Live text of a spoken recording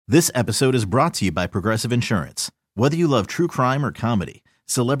This episode is brought to you by Progressive Insurance. Whether you love true crime or comedy,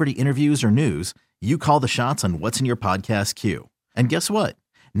 celebrity interviews or news, you call the shots on what's in your podcast queue. And guess what?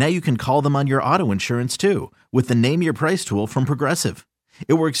 Now you can call them on your auto insurance too with the Name Your Price tool from Progressive.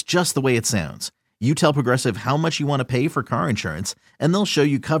 It works just the way it sounds. You tell Progressive how much you want to pay for car insurance, and they'll show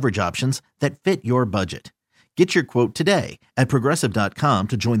you coverage options that fit your budget. Get your quote today at Progressive.com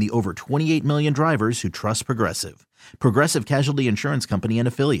to join the over 28 million drivers who trust Progressive. Progressive Casualty Insurance Company and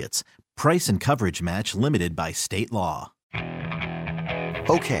Affiliates. Price and coverage match limited by state law.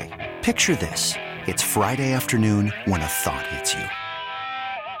 Okay, picture this. It's Friday afternoon when a thought hits you.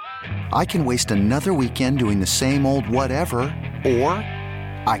 I can waste another weekend doing the same old whatever, or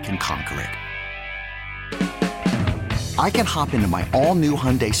I can conquer it. I can hop into my all-new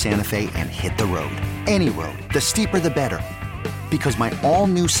Hyundai Santa Fe and hit the road. Any road. The steeper, the better. Because my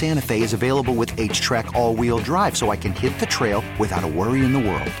all-new Santa Fe is available with H-Track all-wheel drive, so I can hit the trail without a worry in the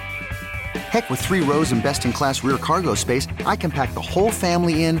world. Heck, with 3 rows and best-in-class rear cargo space, I can pack the whole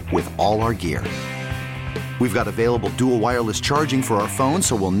family in with all our gear. We've got available dual wireless charging for our phones,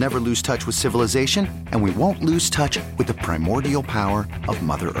 so we'll never lose touch with civilization, and we won't lose touch with the primordial power of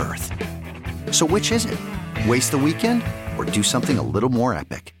Mother Earth. So which is it? Waste the weekend or do something a little more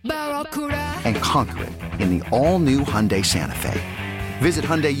epic? And conquer it in the all-new Hyundai Santa Fe. Visit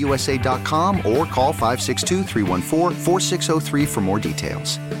HyundaiUSA.com or call 562-314-4603 for more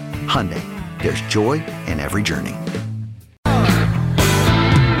details. Hyundai, there's joy in every journey.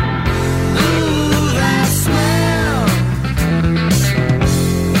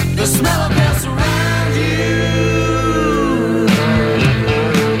 The smell of gas around you.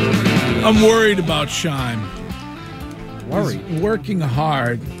 I'm worried about Shime. Worried? He's working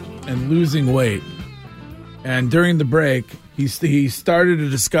hard and losing weight. And during the break, he started a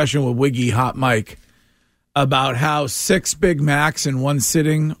discussion with Wiggy Hot Mike about how 6 Big Macs in one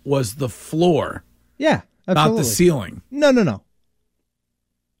sitting was the floor. Yeah, absolutely. Not the ceiling. No.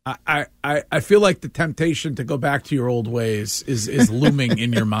 I feel like the temptation to go back to your old ways is looming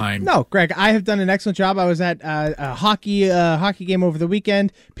in your mind. No, Greg, I have done an excellent job. I was at a hockey game over the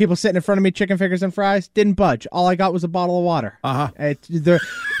weekend. People sitting in front of me, chicken fingers and fries, didn't budge. All I got was a bottle of water. I'm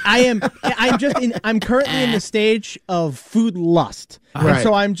currently in the stage of food lust. Right. And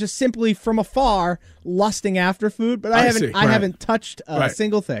so I'm just simply from afar lusting after food, but I haven't touched a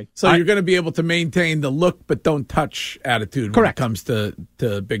single thing. So you're going to be able to maintain the look but don't touch attitude when it comes to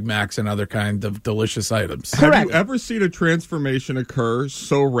Big Macs and other kind of delicious items. Correct. Have you ever seen a transformation occur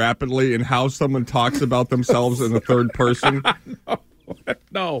so rapidly in how someone talks about themselves in the third person?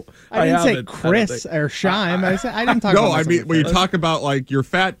 No, I didn't say Chris or Shime. I didn't talk about No, I mean, when you talk about, like, your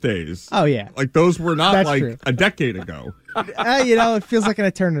fat days. Oh, yeah. Like, those were not, That's like, true. a decade ago. It feels like an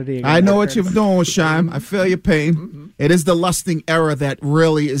eternity ago. I know what you're doing, Shime. I feel your pain. Mm-hmm. It is the lusting era that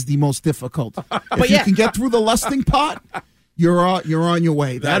really is the most difficult. If you can get through the lusting part, you're on your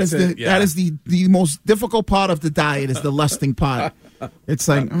way. That is the most difficult part of the diet is the lusting part. It's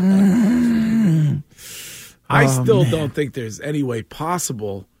like I still don't think there's any way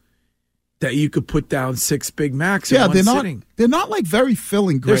possible that you could put down 6 Big Macs in one sitting. They're not like very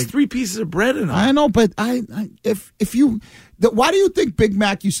filling, Greg. There's 3 pieces of bread in them. I know, but why do you think Big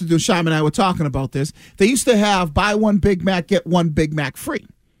Mac used to do? Shime and I were talking about this. They used to have buy 1 Big Mac, get 1 Big Mac free,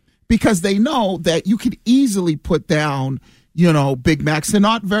 because they know that you could easily put down, Big Macs. They're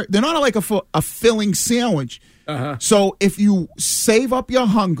not like a filling sandwich. Uh-huh. So if you save up your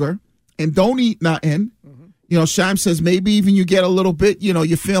hunger and don't eat nothing. Shime says maybe even you get a little bit,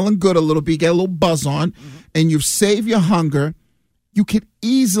 you're feeling good a little bit, you get a little buzz on, and you save your hunger, you could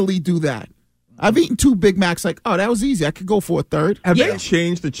easily do that. I've eaten 2 Big Macs that was easy. I could go for a third. Have they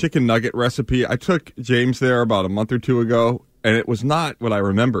changed the chicken nugget recipe? I took James there about a month or 2 ago, and it was not what I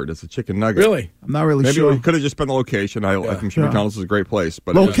remembered as a chicken nugget. Really? I'm not really sure. Maybe it could have just been the location. I'm sure McDonald's is a great place.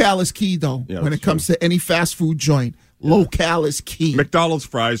 But locale is key, though, when it comes to any fast food joint. Locale is key. McDonald's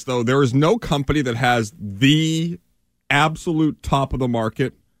fries, though, there is no company that has the absolute top of the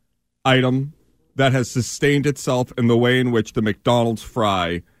market item that has sustained itself in the way in which the McDonald's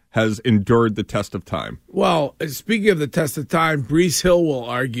fry has endured the test of time. Well, speaking of the test of time, Brees Hill will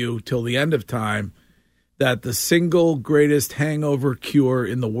argue till the end of time that the single greatest hangover cure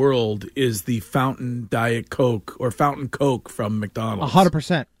in the world is the fountain Diet Coke or fountain Coke from McDonald's.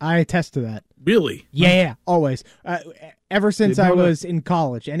 100%. I attest to that. Really? Yeah, always. Ever since I was in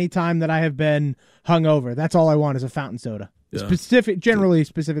college, anytime that I have been hungover, that's all I want is a fountain soda. Yeah.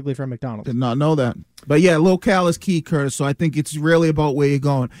 Specifically from McDonald's. Did not know that. But yeah, locale is key, Curtis. So I think it's really about where you're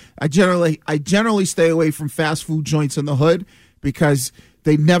going. I generally stay away from fast food joints in the hood because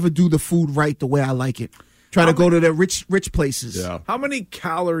they never do the food right the way I like it. Try to go to the rich places. Yeah. How many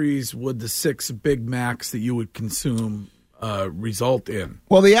calories would the 6 Big Macs that you would consume result in?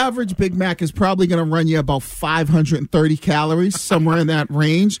 Well, the average Big Mac is probably going to run you about 530 calories, somewhere in that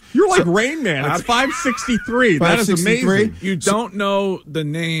range. You're like Rain Man. It's 563. That is 563. amazing. You don't know the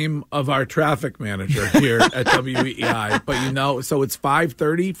name of our traffic manager here at WEI, but you know, so it's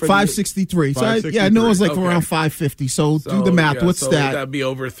 530 for 563. So I know it was like around 550. So do the math. What's that? That'd be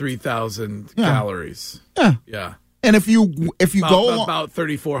over 3,000 calories. Yeah. Yeah. And if you go about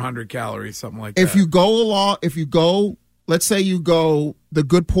 3,400 calories, something like that. if you go, let's say you go the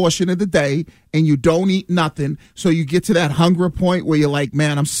good portion of the day and you don't eat nothing, so you get to that hunger point where you're like,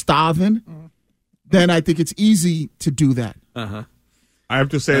 man, I'm starving, then I think it's easy to do that. I have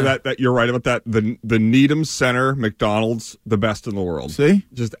to say that you're right about that. The Needham Center McDonald's, the best in the world. See?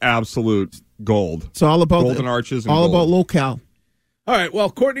 Just absolute gold. It's all about golden arches and all gold. about locale. All right. Well,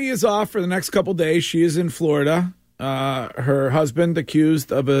 Courtney is off for the next couple days. She is in Florida. Her husband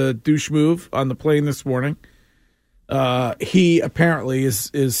accused of a douche move on the plane this morning. He apparently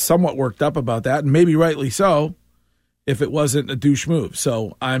is somewhat worked up about that, and maybe rightly so, if it wasn't a douche move.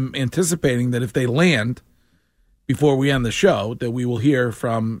 So I'm anticipating that if they land before we end the show, that we will hear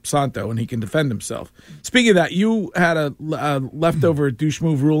from Santo and he can defend himself. Speaking of that, you had a leftover douche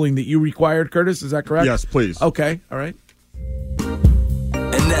move ruling that you required, Curtis. Is that correct? Yes, please. Okay. All right.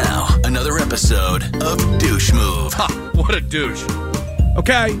 And now, another episode of Douche Move. Ha, what a douche.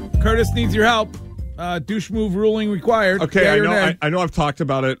 Okay. Curtis needs your help. Douche move ruling required. Okay, Yeah, I know I've talked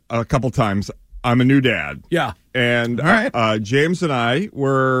about it a couple times. I'm a new dad. Yeah. And All right. James and I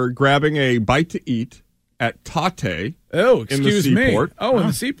were grabbing a bite to eat at Tate. Oh, in the excuse me. seaport. Oh, in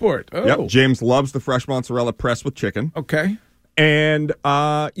the seaport. Oh. Yep. James loves the fresh mozzarella pressed with chicken. Okay. And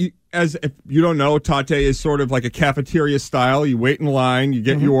as if you don't know, Tate is sort of like a cafeteria style. You wait in line, you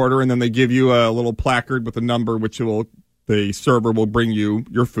get your order, and then they give you a little placard with a number, the server will bring you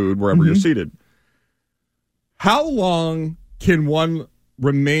your food wherever you're seated. How long can one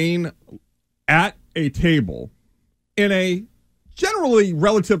remain at a table in a generally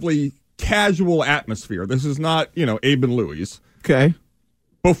relatively casual atmosphere? This is not, Abe and Louie's. Okay.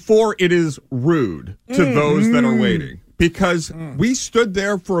 Before it is rude to those that are waiting. Because we stood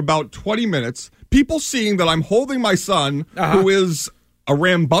there for about 20 minutes, people seeing that I'm holding my son, who is a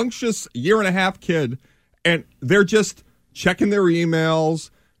rambunctious 1.5-year kid, and they're just checking their emails,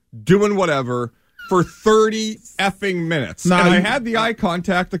 doing whatever for 30 effing minutes. Now, and I had the eye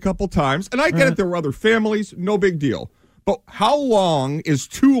contact a couple times, and I get it, there were other families, no big deal. But how long is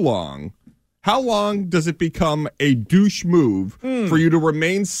too long? How long does it become a douche move for you to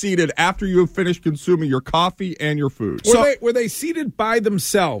remain seated after you have finished consuming your coffee and your food? Were they seated by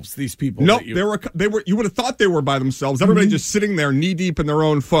themselves, these people? No, they were. You would have thought they were by themselves. Everybody just sitting there knee deep in their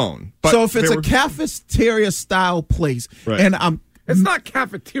own phone. But so if it's a cafeteria style place, Right. and It's not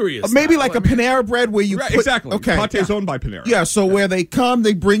cafeteria maybe style. like a Panera Bread where you Right, put, exactly. Okay, Tate's owned by Panera. yeah. So where they come,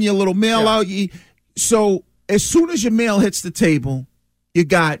 they bring you a little meal out. So as soon as your meal hits the table, you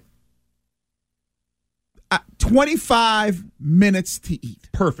got 25 minutes to eat.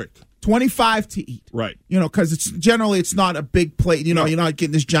 Perfect. 25 to eat. Right. Because it's not a big plate. You're not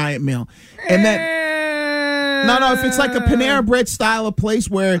getting this giant meal. And then no, if it's like a Panera Bread style of place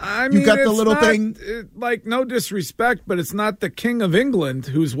where you got the little thing. Like, no disrespect, but it's not the King of England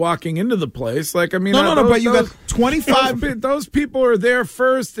who's walking into the place. Like, I mean, No, but you got 25. Those people are there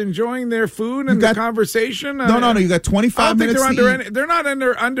first, enjoying their food and the conversation. No, you got 25 minutes to eat. They're not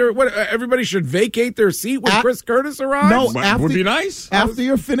under what? Everybody should vacate their seat when Chris Curtis arrives. No, That would be nice. After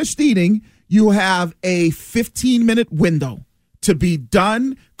you're finished eating, you have a 15-minute window to be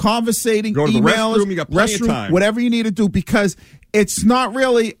done conversating, Go to the emails, restroom, you got plenty of time. whatever you need to do, because it's not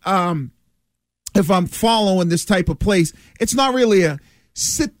really, if I'm following this type of place, it's not really a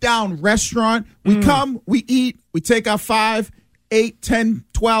sit-down restaurant. We come, we eat, we take our 5, 8, 10,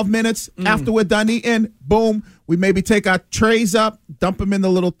 12 minutes. After we're done eating, boom, we maybe take our trays up, dump them in the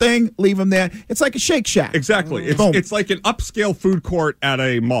little thing, leave them there. It's like a Shake Shack. Exactly. Boom. It's like an upscale food court at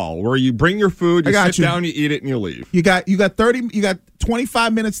a mall where you bring your food, you sit down, you eat it, and you leave. You got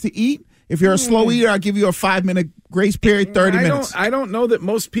 25 minutes to eat. If you're a slow eater, I'll give you a 5-minute grace period, 30 minutes. I don't know that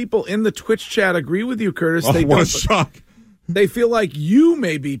most people in the Twitch chat agree with you, Curtis. Oh, what a shock. They feel like you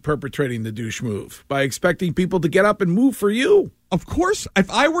may be perpetrating the douche move by expecting people to get up and move for you. Of course, if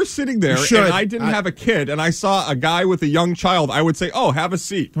I were sitting there and I didn't have a kid and I saw a guy with a young child, I would say, "Oh, have a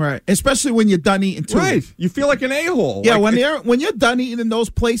seat." Right. Especially when you're done eating too. Right. You feel like an a-hole. Yeah, like, when you're done eating in those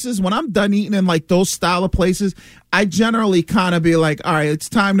places, when I'm done eating in like those style of places, I generally kind of be like, all right, it's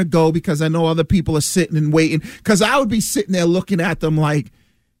time to go because I know other people are sitting and waiting. Because I would be sitting there looking at them like,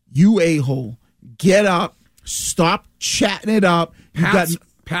 you a-hole, get up. Stop chatting it up.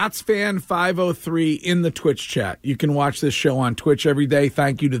 Pat's Fan 503 in the Twitch chat. You can watch this show on Twitch every day.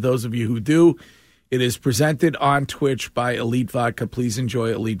 Thank you to those of you who do. It is presented on Twitch by Elite Vodka. Please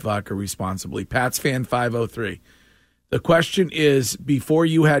enjoy Elite Vodka responsibly. Pat's Fan 503. The question is, before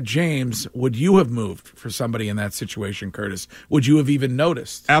you had James, would you have moved for somebody in that situation, Curtis? Would you have even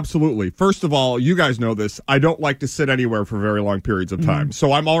noticed? Absolutely. First of all, you guys know this. I don't like to sit anywhere for very long periods of time.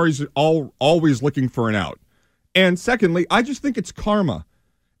 So I'm always looking for an out. And secondly, I just think it's karma.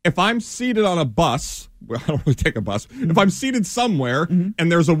 If I'm seated on a bus, well, I don't really take a bus. If I'm seated somewhere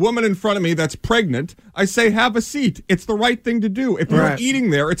and there's a woman in front of me that's pregnant, I say, have a seat. It's the right thing to do. If you're eating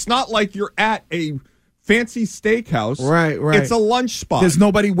there, it's not like you're at a fancy steakhouse. Right. It's a lunch spot. There's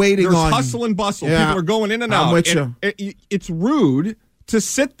nobody waiting on you. There's hustle and bustle. Yeah. People are going in and out. I'm with you. It's rude to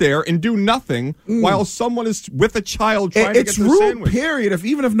sit there and do nothing while someone is with a child trying to get their sandwich. It's rude, period.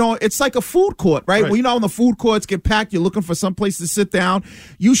 It's like a food court, right? Well, when the food courts get packed, you're looking for some place to sit down.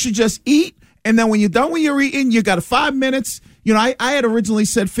 You should just eat, and then when you're done with your eating, you got 5 minutes. I had originally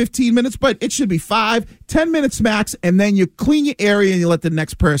said 15 minutes, but it should be 10 minutes max, and then you clean your area and you let the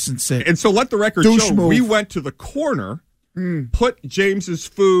next person sit. And so let the record show, we went to the corner, put James's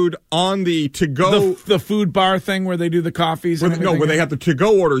food on the to-go. The food bar thing where they do the coffees? Where they have the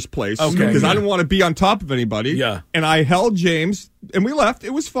to-go orders place. Okay. Because I didn't want to be on top of anybody. Yeah. And I held James, and we left.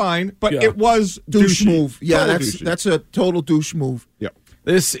 It was fine, but it was douche douchey. move. Yeah, douchey. that's a total douche move. Yep.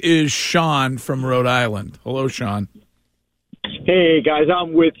 This is Sean from Rhode Island. Hello, Sean. Hey, guys,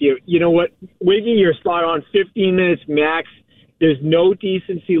 I'm with you. You know what? Wiggy, you're spot on. 15 minutes max. There's no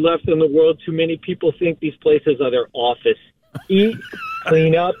decency left in the world. Too many people think these places are their office. Eat,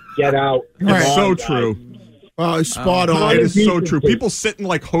 clean up, get out. It's so true. Oh, spot on. It is so true. People sit in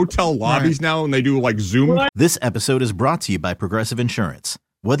like hotel lobbies now and they do like Zoom. This episode is brought to you by Progressive Insurance.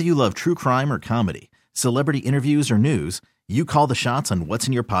 Whether you love true crime or comedy, celebrity interviews or news, you call the shots on what's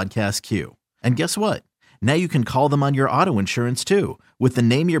in your podcast queue. And guess what? Now you can call them on your auto insurance too with the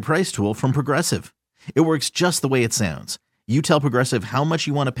Name Your Price tool from Progressive. It works just the way it sounds. You tell Progressive how much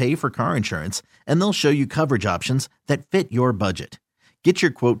you want to pay for car insurance, and they'll show you coverage options that fit your budget. Get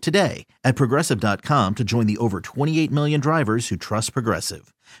your quote today at Progressive.com to join the over 28 million drivers who trust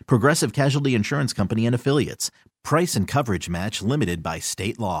Progressive. Progressive Casualty Insurance Company and Affiliates. Price and coverage match limited by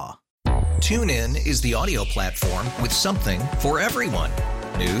state law. TuneIn is the audio platform with something for everyone.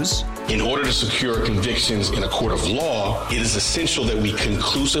 News. In order to secure convictions in a court of law, it is essential that we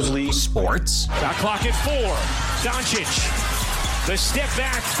conclusively. Sports. Shot clock at 4. Doncic. The step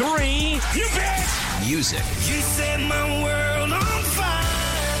back 3. You bet. Music. You set my world on fire.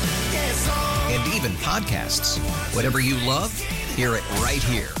 Yes, and even podcasts. Whatever you love, hear it right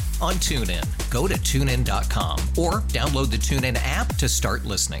here on TuneIn. Go to TuneIn.com or download the TuneIn app to start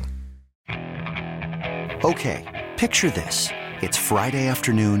listening. Okay, picture this. It's Friday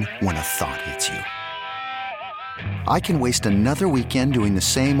afternoon when a thought hits you. I can waste another weekend doing the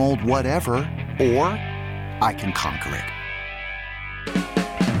same old whatever, or I can conquer it.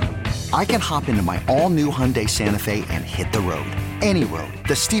 I can hop into my all-new Hyundai Santa Fe and hit the road. Any road.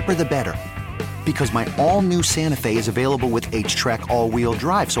 The steeper, the better. Because my all-new Santa Fe is available with H-Track all-wheel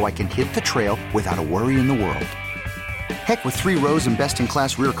drive, so I can hit the trail without a worry in the world. Heck, with 3 rows and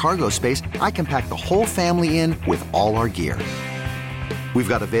best-in-class rear cargo space, I can pack the whole family in with all our gear. We've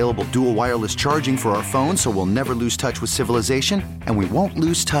got available dual wireless charging for our phones, so we'll never lose touch with civilization, and we won't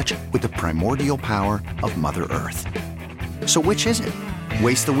lose touch with the primordial power of Mother Earth. So which is it?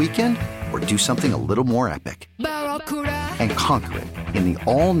 Waste the weekend or do something a little more epic? And conquer it in the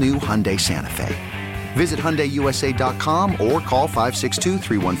all-new Hyundai Santa Fe. Visit HyundaiUSA.com or call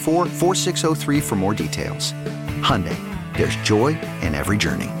 562-314-4603 for more details. Hyundai, there's joy in every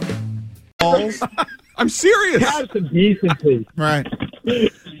journey. I'm serious. Have some decency. Right.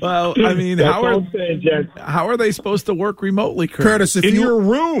 Well, I mean, how are they supposed to work remotely, Curtis, in your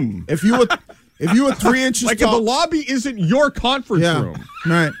room. If you were 3 inches like tall, if the lobby isn't your conference room.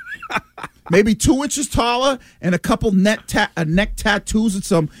 Right. Maybe 2 inches taller and a couple neck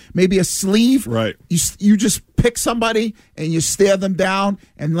tattoos and maybe a sleeve. Right. You just pick somebody and you stare them down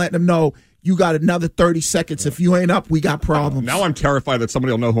and let them know you got another 30 seconds. If you ain't up, we got problems. Now I'm terrified that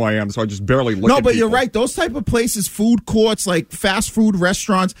somebody will know who I am, so I just barely look at No, but people. you're right. Those type of places, food courts, like fast food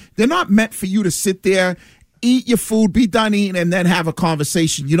restaurants, they're not meant for you to sit there, eat your food, be done eating, and then have a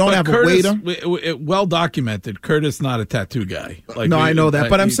conversation. You don't have Curtis, a waiter. Well documented. Curtis not a tattoo guy. No, I know that,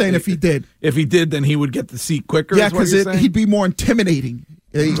 but I'm saying if he did. If he did, then he would get the seat quicker. Yeah, because he'd be more intimidating.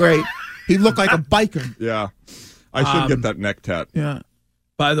 Right. He'd look like a biker. Yeah. I should get that neck tat. Yeah.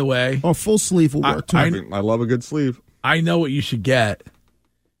 By the way. Oh, full sleeve will work, too. I love a good sleeve. I know what you should get.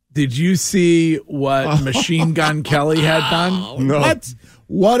 Did you see what Machine Gun Kelly had done? No.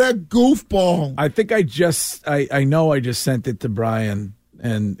 What a goofball. I think I know I just sent it to Brian,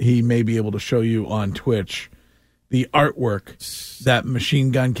 and he may be able to show you on Twitch the artwork that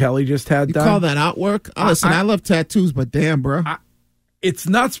Machine Gun Kelly just had You done. call that artwork? Listen, I love tattoos, but damn, bro. It's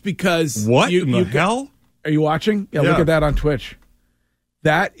nuts because What in the hell? Are you watching? Yeah, look at that on Twitch.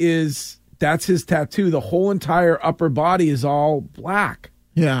 That's his tattoo. The whole entire upper body is all black.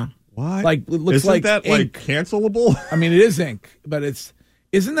 Yeah. What? Like it looks Isn't like that ink. like cancelable? I mean, it is ink, but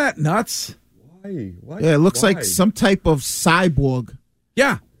isn't that nuts? Why? Yeah, it looks like some type of cyborg.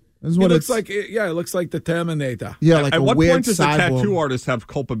 Yeah. That's what it looks like. It looks like the Terminator. Yeah, like At a what weird point does cyborg. the tattoo artist have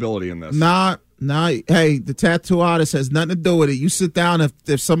culpability in this? Nah. Hey, the tattoo artist has nothing to do with it. You sit down.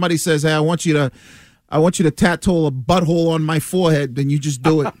 If somebody says, "Hey, I want you to tattoo a butthole on my forehead," then you just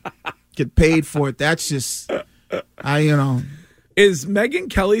do it. Get paid for it. That's just, Is Megan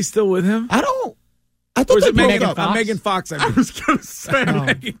Kelly still with him? I Or thought is they it broke Megan up. Fox? Megan Fox. I was going to say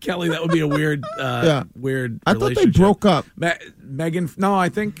Megan Kelly. That would be a weird, weird. I thought they relationship. broke up. Megan. No, I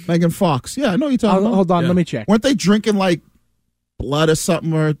think Megan Fox. Yeah, I know you're talking about. Hold on, Yeah. let me check. Weren't they drinking like blood or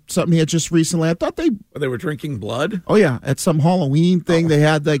something here just recently? I thought they were drinking blood. Oh yeah, at some Halloween thing they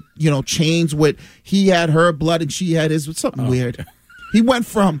had like chains with he had her blood and she had his. Something weird. He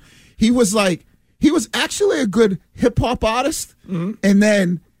was actually a good hip hop artist, and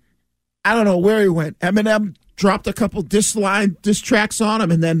then I don't know where he went. Eminem dropped a couple diss tracks on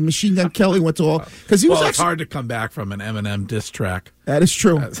him, and then Machine Gun Kelly went to all because he was. It's hard to come back from an Eminem diss track. That is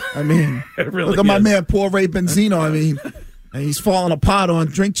true. I mean, It really look at my is. man Paul Ray Benzino. I mean, and he's falling apart on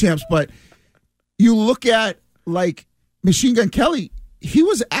Drink Champs. But you look at like Machine Gun Kelly, he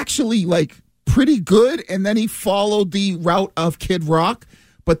was actually like pretty good, and then he followed the route of Kid Rock,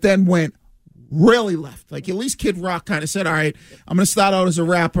 but then went really left. Like at least Kid Rock kind of said, all right, I'm going to start out as a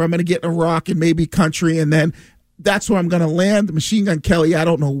rapper. I'm going to get in rock and maybe country. And then that's where I'm going to land. Machine Gun Kelly, I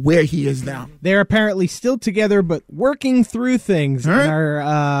don't know where he is now. They're apparently still together, but working through things. All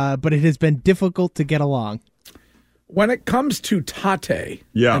right. But it has been difficult to get along. When it comes to Tate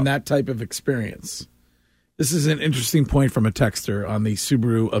and that type of experience, this is an interesting point from a texter on the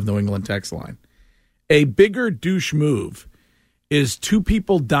Subaru of New England text line. A bigger douche move is two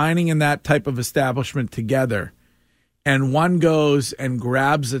people dining in that type of establishment together, and one goes and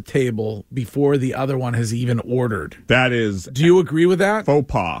grabs a table before the other one has even ordered. That is. Do you agree with that? Faux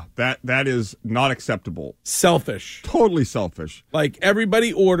pas. That is not acceptable. Selfish. Totally selfish. Like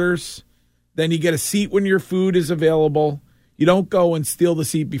everybody orders, then you get a seat when your food is available. You don't go and steal the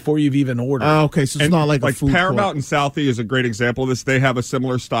seat before you've even ordered. Okay, so it's not like a food Paramount court. and Southie is a great example of this. They have a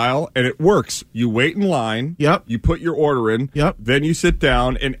similar style, and it works. You wait in line. Yep. You put your order in. Yep. Then you sit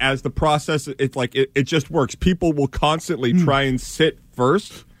down, and as the process, it's like it just works. People will constantly try and sit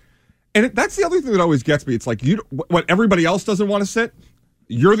first, and that's the other thing that always gets me. It's like what everybody else doesn't want to sit.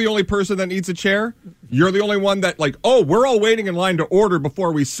 You're the only person that needs a chair. You're the only one that we're all waiting in line to order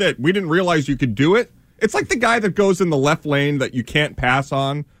before we sit. We didn't realize you could do it. It's like the guy that goes in the left lane that you can't pass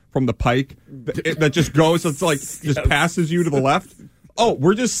on from the pike that just goes, it's like just passes you to the left. Oh,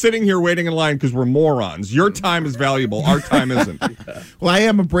 we're just sitting here waiting in line because we're morons. Your time is valuable. Our time isn't. Well, I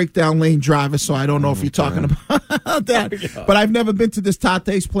am a breakdown lane driver, so I don't know if you're talking about that. But I've never been to this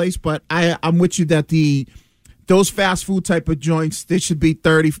Tate's place, but I'm with you that those fast food type of joints, they should be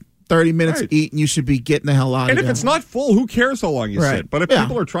 30 minutes to eat, and you should be getting the hell out of there. And if it's not full, who cares how long you Right. sit? But if Yeah.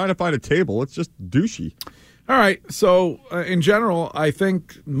 people are trying to find a table, it's just douchey. All right. So, in general, I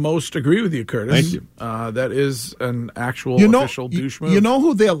think most agree with you, Curtis. Thank you. That is an actual official douche move. You know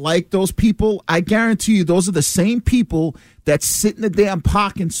who they're like, those people? I guarantee you, those are the same people that sit in the damn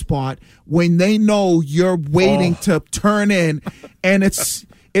parking spot when they know you're waiting to turn in, and it's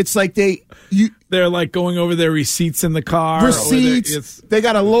like they're like going over their receipts in the car. Receipts. They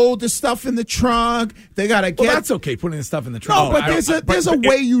got to load the stuff in the trunk. They got to get. Well, that's okay, putting the stuff in the trunk. No, but there's a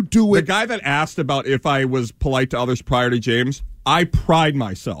way you do it. The guy that asked about if I was polite to others prior to James, I pride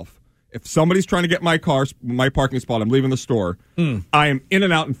myself. If somebody's trying to get my parking spot, I'm leaving the store, I am in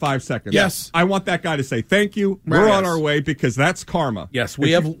and out in 5 seconds. Yes. I want that guy to say, thank you, we're on our way, because that's karma. Yes,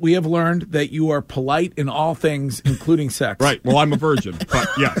 we have learned that you are polite in all things, including sex. Right. Well, I'm a virgin, but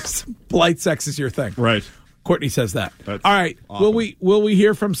yes. Polite sex is your thing. Right. Courtney says that. That's all right. awesome. Will we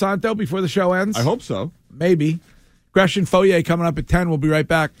hear from Santo before the show ends? I hope so. Maybe. Gresham Foyer coming up at 10. We'll be right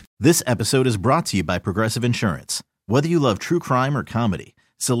back. This episode is brought to you by Progressive Insurance. Whether you love true crime or comedy,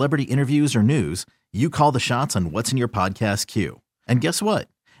 celebrity interviews or news, you call the shots on what's in your podcast queue. And guess what?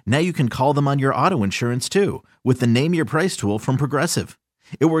 Now you can call them on your auto insurance too with the Name Your Price tool from Progressive.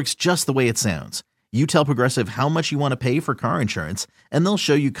 It works just the way it sounds. You tell Progressive how much you want to pay for car insurance, and they'll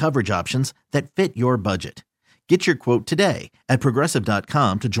show you coverage options that fit your budget. Get your quote today at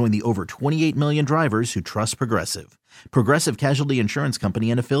Progressive.com to join the over 28 million drivers who trust Progressive. Progressive Casualty Insurance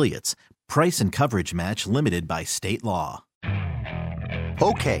Company and Affiliates. Price and coverage match limited by state law.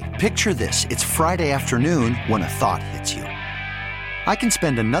 Okay, picture this. It's Friday afternoon when a thought hits you. I can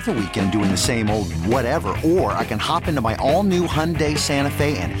spend another weekend doing the same old whatever, or I can hop into my all-new Hyundai Santa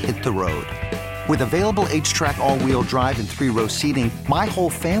Fe and hit the road. With available H-Track all-wheel drive and 3-row seating, my whole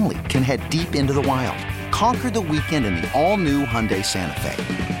family can head deep into the wild. Conquer the weekend in the all-new Hyundai Santa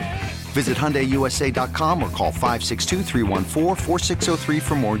Fe. Visit HyundaiUSA.com or call 562-314-4603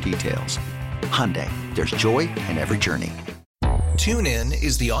 for more details. Hyundai, there's joy in every journey. TuneIn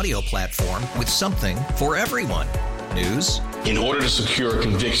is the audio platform with something for everyone. News. In order to secure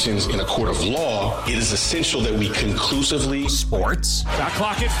convictions in a court of law, it is essential that we conclusively. Sports. The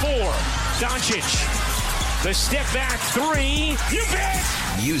clock at 4. Doncic. The step back 3. You bet.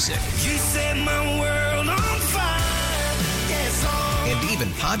 Music. You set my world on fire. Yes, and even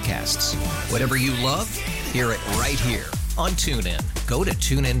podcasts. Whatever you love, hear it right here on TuneIn. Go to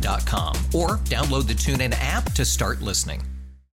TuneIn.com or download the TuneIn app to start listening.